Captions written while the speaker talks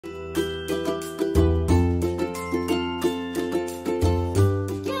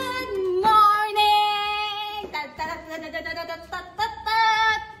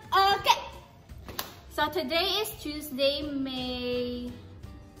Today is Tuesday, May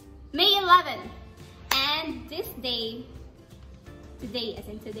 11. And this day, today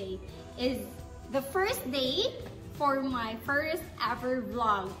is the first day for my first ever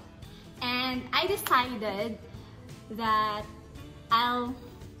vlog. And I decided that I'll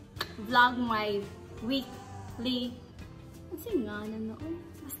vlog my weekly.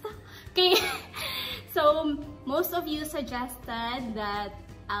 Okay. So most of you suggested that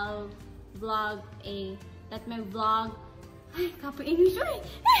I'll vlog that my vlog ay kapo English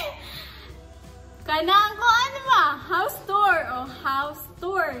kanang ko ano ba house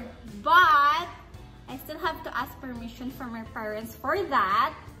tour, but I still have to ask permission from my parents for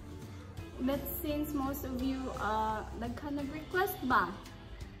that. But since most of you nag-request ba,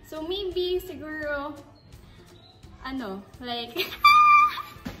 so maybe siguro like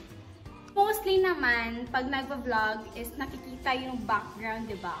mostly naman pag nagva-vlog is nakikita yung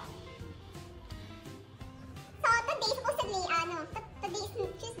background, di ba? So today supposedly today is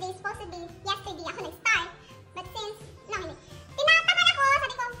Tuesday, supposedly yesterday ako nag-start. But since tinatamad ako,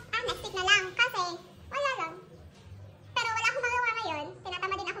 sabi ko next week na lang kasi wala lang. Pero wala akong magawa ngayon,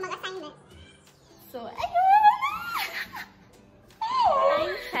 tinatamad din ako mag-assignment. So ayun!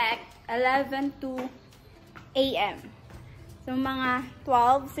 Time check, 11:02 AM. So, mga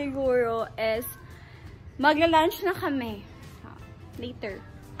 12 siguro is magla-lunch na kami. So, later,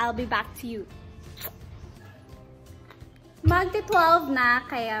 I'll be back to you. Magti-12 na,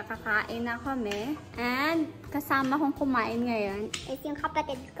 kaya kakain na kami. And kasama kong kumain ngayon is yung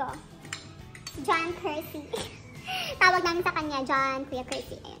kapatid ko, John Kersey. Tawag namin sa kanya, John, Kuya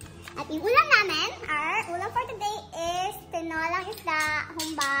Kersey. At yung ulam namin, ulam for today is tinolang isda,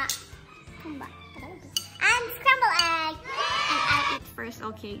 humba, and scrambled egg. And I'll eat first,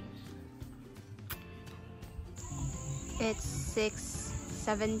 okay? It's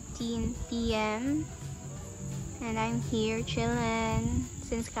 6:17 PM and I'm here chilling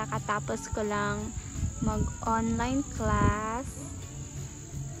since kakatapos ko lang mag-online class.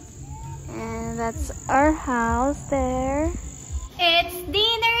 And that's our house there. It's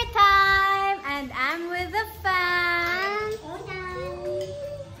dinner time and I'm with the fam.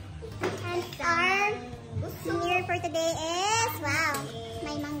 And our dinner for today is, wow,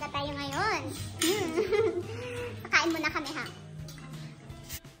 may mangga tayo ngayon. Kain muna kami ha.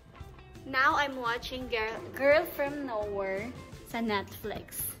 Now I'm watching Girl from Nowhere sa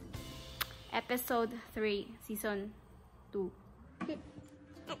Netflix. Episode 3, Season 2.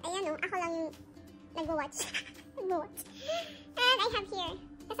 At ayan ako lang yung nag-watch. And I have here,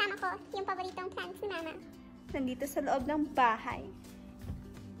 kasama ko yung paboritong plants ni Mama. Nandito sa loob ng bahay.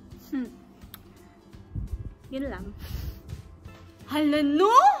 Yun lang. Hala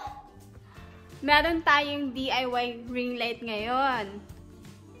no! Meron tayong DIY ring light ngayon.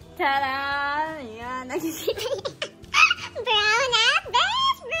 Tada! Ayan, nakikita. Brown out!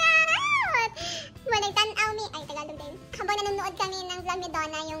 Best brown out! Walang tanaw mi. Ay, Tagalog din. Habang nanonood kami ng vlog ni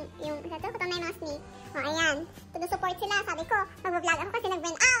Donna, yung katong na mas ni. O, ayan. Tudo-support sila. Sabi ko, mag-vlog ako kasi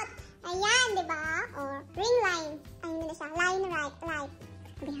nag-burn out. Ayan, di ba? O, ring line. Ayun na siya. Line right. Ayan.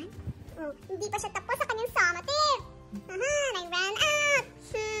 Oh, hindi pa siya tapos sa kanyang summative. Nag-ran out.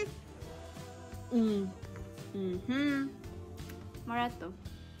 Marato.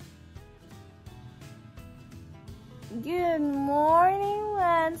 Good morning,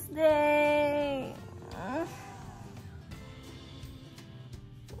 Wednesday.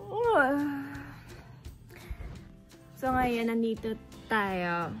 So ngayon nandito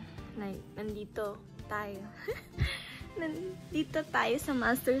tayo. Nandito tayo sa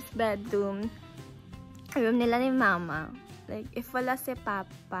master's bedroom. Room nila ni Mama. Like, if wala si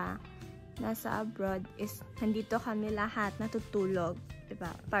Papa nasa abroad, is nandito kami lahat natutulog.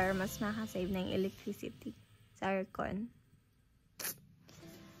 Diba? Para mas makasave ng electricity sa aircon.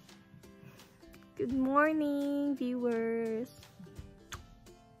 Good morning, viewers!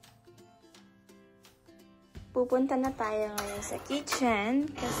 Pupunta na tayo ngayon sa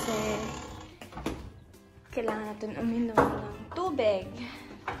kitchen kasi kailangan natin uminom ng tubig.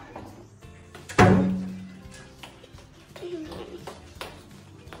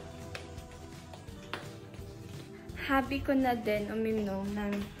 Happy ko na din uminom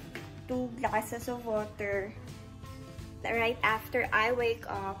ng 2 glasses of water right after I wake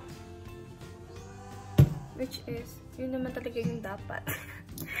up. Which is, yun naman talaga yung dapat.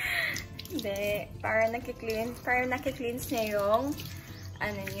 Hindi, para nakikleanse niya yung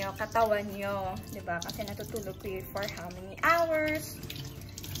katawan nyo. Diba? Kasi natutulog kayo for how many hours.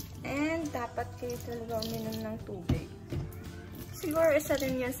 And dapat kayo talaga uminom ng tubig. Siguro isa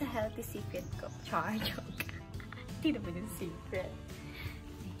rin yun sa healthy secret ko. Joke. Hindi naman yung secret.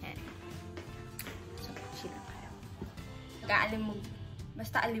 Ayan. So, mag-aalimog.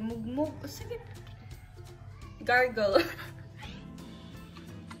 Basta alimugmog. O sige. Gargle.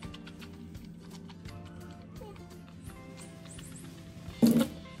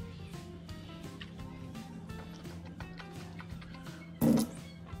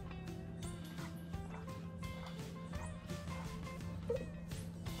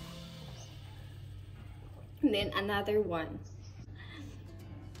 And then another one.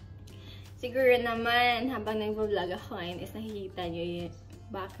 Siguro naman, habang nag-vlog ako ngayon is nakikita nyo yung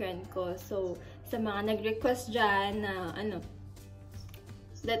background ko. So, sa mga nag-request dyan na,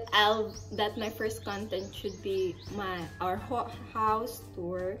 that my first content should be our house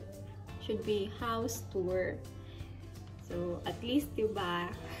tour. Should be house tour. So, at least, diba?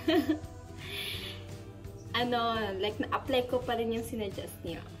 Like, na-apply ko pa rin yung sinuggest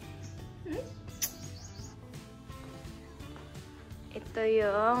niyo. Ito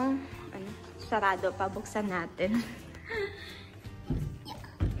yung, sarado pa, buksan natin.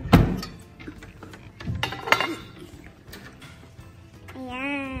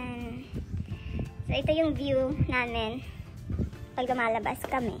 Ayan. So, ito yung view namin pag lumalabas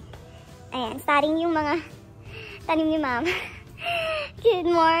kami. Ayan, starting yung mga tanim ni Mama. Good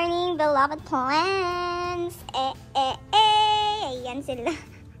morning, beloved plants! Ayan sila.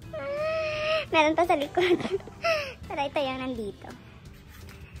 Meron pa sa likod. Pero ito yung nandito.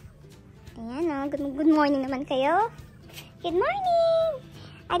 Ayan o. Good morning naman kayo. Good morning!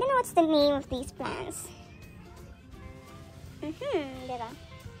 I don't know what's the name of these plants. Diba?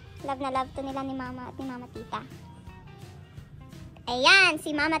 Love na love to nila ni Mama at ni Mama Tita. Ayan,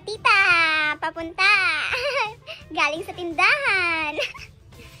 si Mama Tita! Papunta! Galing sa tindahan!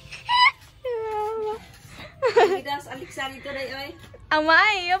 Idas aliksari to rin, oy.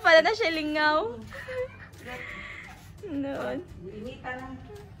 Amay, yun pala na siya lingaw. Noon. Limita lang.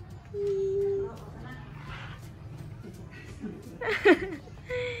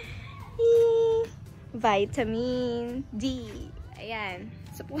 Vitamin D. Ayan.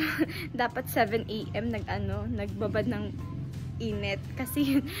 So, dapat 7 AM nagbabad ng init.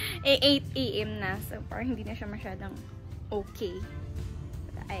 Kasi 8 AM na. So, parang hindi na siya masyadong okay.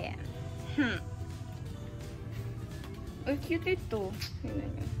 Ayan. Oh, cute ito.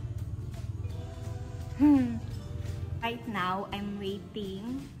 Right now, I'm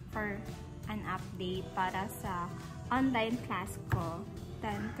waiting for an update para sa online class ko.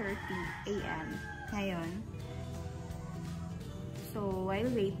 10:30 AM ngayon. So, while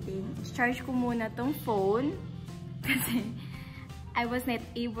waiting, charge ko muna tong phone. Kasi, I was not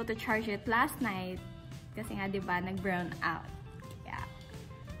able to charge it last night. Kasi nga, diba, nag-brown out. Yeah.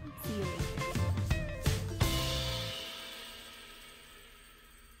 See you later.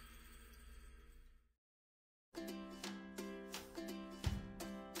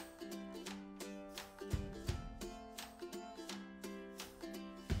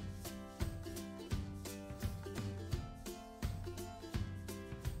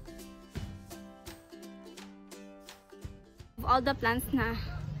 All the plants na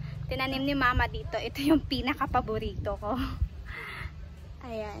tinanim ni Mama dito, ito yung pinaka-paborito ko.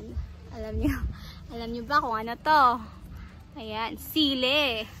 Ayan. Alam niyo ba kung ano to? Ayan,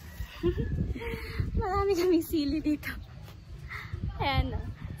 sili. Marami kaming sili dito. Ayan.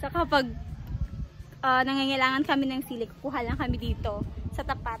 So kapag nangangailangan kami ng sili, kukuha lang kami dito sa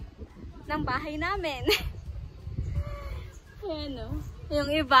tapat ng bahay namin. Ayan o.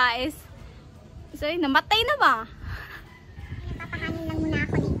 Yung iba is, sorry, namatay na ba? Papahanin lang muna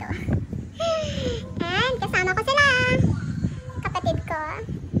ako dito. And kasama ko sila. Kapatid ko.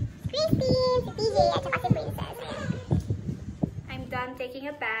 Christine, si PJ, at saka si Princess. I'm done taking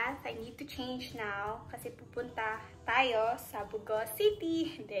a bath. I need to change now. Kasi pupunta tayo sa Bugo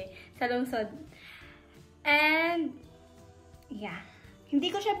City. Hindi, sa lungsod. And, yeah. Hindi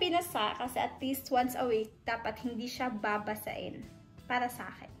ko siya pinasa kasi at least once a week, dapat hindi siya babasain para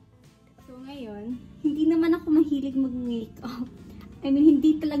sa akin. So ngayon, hindi naman ako mahilig mag-makeup. I mean,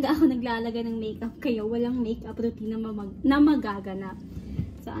 hindi talaga ako naglalagay ng makeup. Kaya walang makeup routine na magaganap.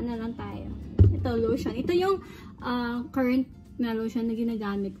 So ano lang tayo. Ito, lotion. Ito yung current na lotion na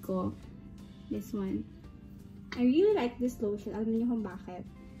ginagamit ko. This one. I really like this lotion. Alam niyo kung bakit.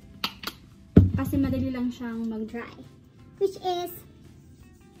 Kasi madali lang siyang mag-dry. Which is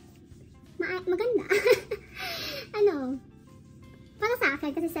maganda. Para sa akin,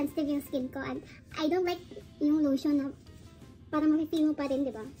 kasi sensitive yung skin ko. And I don't like yung lotion na para mafe-feel mo pa rin,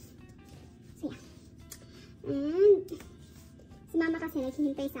 di ba? So, yeah. And si Mama kasi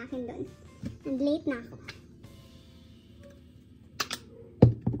naghihintay sa akin doon. And late na ako.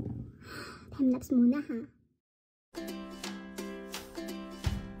 Time-lapse muna, ha?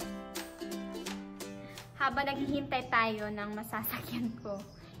 habang naghihintay tayo ng masasakyan ko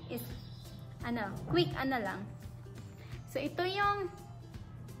is quick lang. So ito yung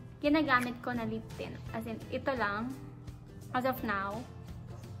ginagamit ko na lip tint. As in, ito lang as of now.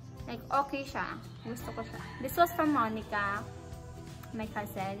 Like, okay siya. Gusto ko siya. This was from Monica, my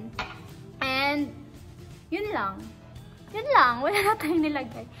cousin. And yun lang. Wala na tayong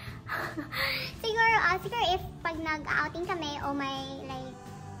nilagay. siguro if pag nag-outing kami o may like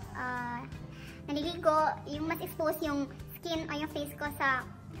naliligo, yung mas expose yung skin o yung face ko sa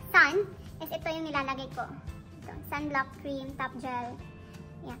sun, is ito yung nilalagay ko. Ito, sunblock cream, top gel.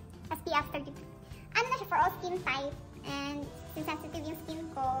 Yeah. SPF 30. Ano na siya for all skin type, and sensitive yung skin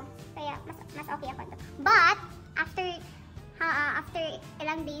ko, kaya mas okay ako ito. But after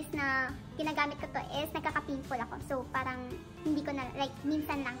ilang days na ginagamit ko to is nagkaka-pimple ako. So parang hindi ko na, like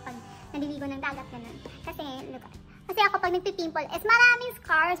minsan lang pag naliligo ng dagat ganun. Kasi ako pag nagpipimple is maraming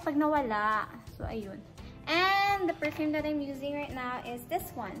scars pag nawala. So ayun. And the perfume that I'm using right now is this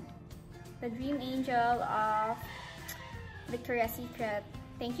one. The Dream Angel of Victoria's Secret.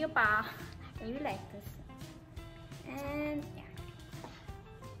 Thank you, Pa. I really like this. And yeah.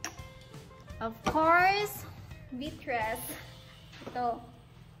 Of course, Beatrice. Ito.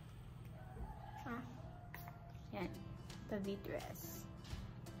 Yan. The Beatrice.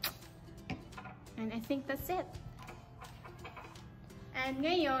 And I think that's it. And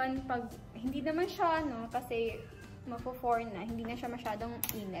ngayon, pag hindi naman siya, kasi magpo-4 na, hindi na siya masyadong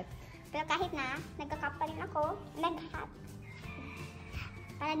init. Pero kahit na, nagka-cup pa rin ako, nag-hat.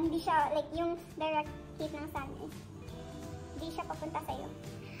 Para hindi siya, like yung direct heat ng sun is, hindi siya papunta sa'yo.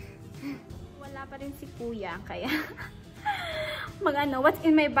 Wala pa rin si Kuya, kaya what's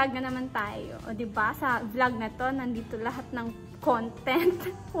in my bag na naman tayo. O diba, sa vlog na to, nandito lahat ng content.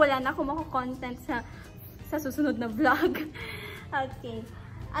 Wala na akong mako-content sa susunod na vlog. Okay.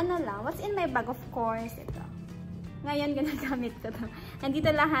 What's in my bag? Of course, ito. Ngayon, ginagamit ko to. Nandito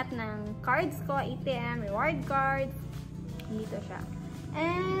lahat ng cards ko, ATM, reward cards. Nandito siya.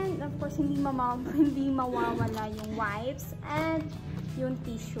 And, of course, hindi mawawala yung wipes and yung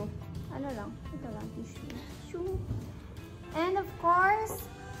tissue. Ito lang, tissue. And, of course,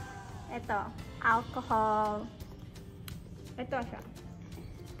 ito, alcohol. Ito siya.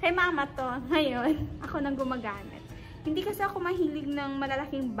 Kay mama to, ngayon, ako nang gumagamit. Hindi kasi ako mahilig ng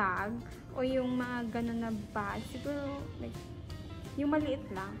malalaking bag o yung mga ganun na bag. Siguro, like, yung maliit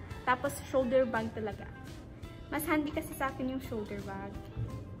lang. Tapos, shoulder bag talaga. Mas handy kasi sa akin yung shoulder bag.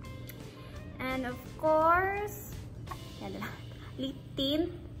 And of course, yan lang. Lip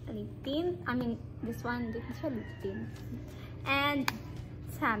tint. I mean, this one, dito siya lip tint. And,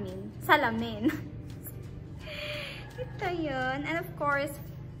 salamin. Ito yun. And of course,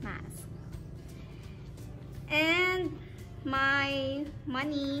 mask. And, my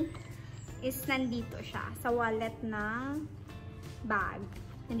money is nandito siya. Sa wallet na bag.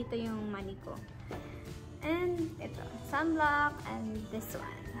 Nandito yung money ko. And ito, sunblock, and this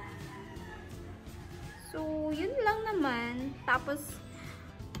one. So, yun lang naman. Tapos,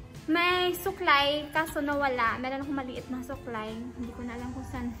 may suklay, kaso nawala. Meron akong maliit na suklay. Hindi ko na alam kung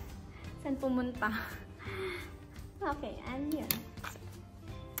saan pumunta. Okay, and yun.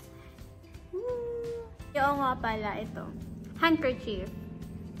 Yung nga pala, ito. Handkerchief.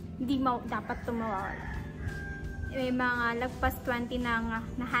 Hindi dapat tumawala. May mga lagpas 20 na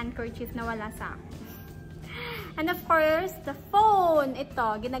handkerchief na wala sa akin. And of course, the phone.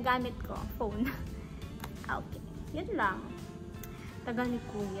 Ito, ginagamit ko. Phone. Okay. Yun lang. Tagal ni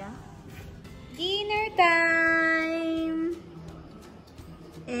Kuya. Dinner time!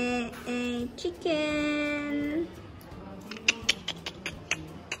 Chicken!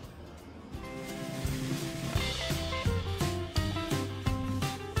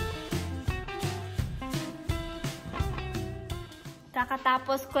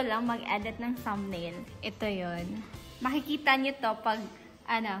 Kakatapos ko lang mag-edit ng thumbnail. Ito yun. Makikita nyo to pag,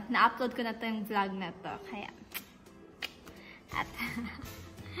 na-upload ko na to yung vlog na to. Kaya,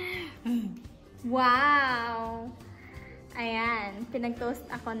 wow! Ayan, pinag-toast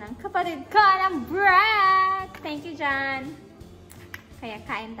ako ng kapatid ko ng bread! Thank you, John! Kaya,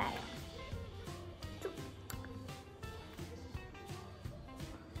 kain tayo.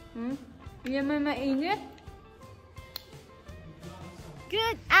 Hindi naman mainit.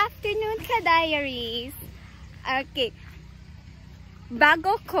 Good afternoon, ka-diaries! Okay.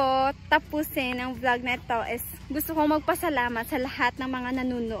 Bago ko tapusin ang vlog na ito is gusto kong magpasalamat sa lahat ng mga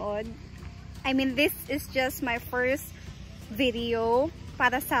nanonood. I mean, this is just my first video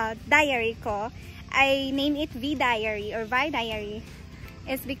para sa diary ko. I name it V-Diary or Vi-Diary.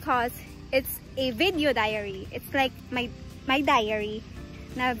 It's because it's a video diary. It's like my diary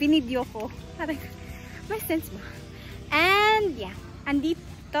na binidyo ko. May sense ba? And yeah,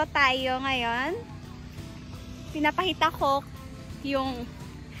 andito tayo ngayon. Pinapakita ko yung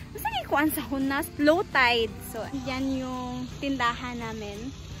masali ko sa Hunas, low tide. So, yan yung tindahan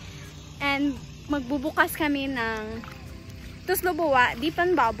namin. And magbubukas kami ng Tuslobuwa, Deep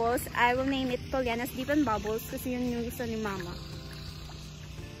and Bubbles. I will name it Paulynne as Deep and Bubbles kasi yun yung gusto ni Mama.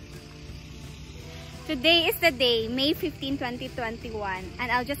 Today is the day, May 15, 2021. And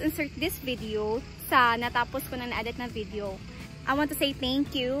I'll just insert this video sa natapos ko na na-edit na video. I want to say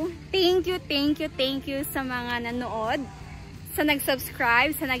thank you. Thank you sa mga nanood, sa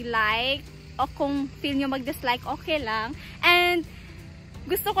nag-subscribe, sa nag-like, o kung feel nyo mag-dislike, okay lang. And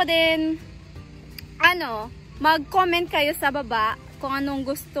gusto ko din, mag-comment kayo sa baba kung anong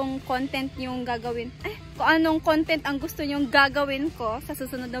gustong content yung gagawin. Kung anong content ang gusto nyong gagawin ko sa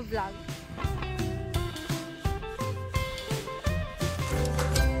susunod na vlog.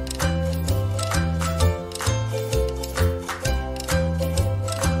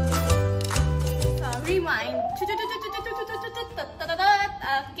 So, rewind.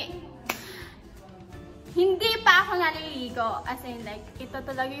 Okay. Hindi pa ako naliligo. As in, like, ito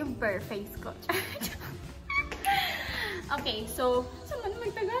talaga yung bare face ko. Okay, so, saan man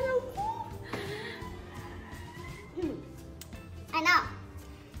magtagalog po? Ano?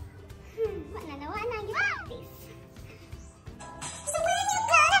 Wala na,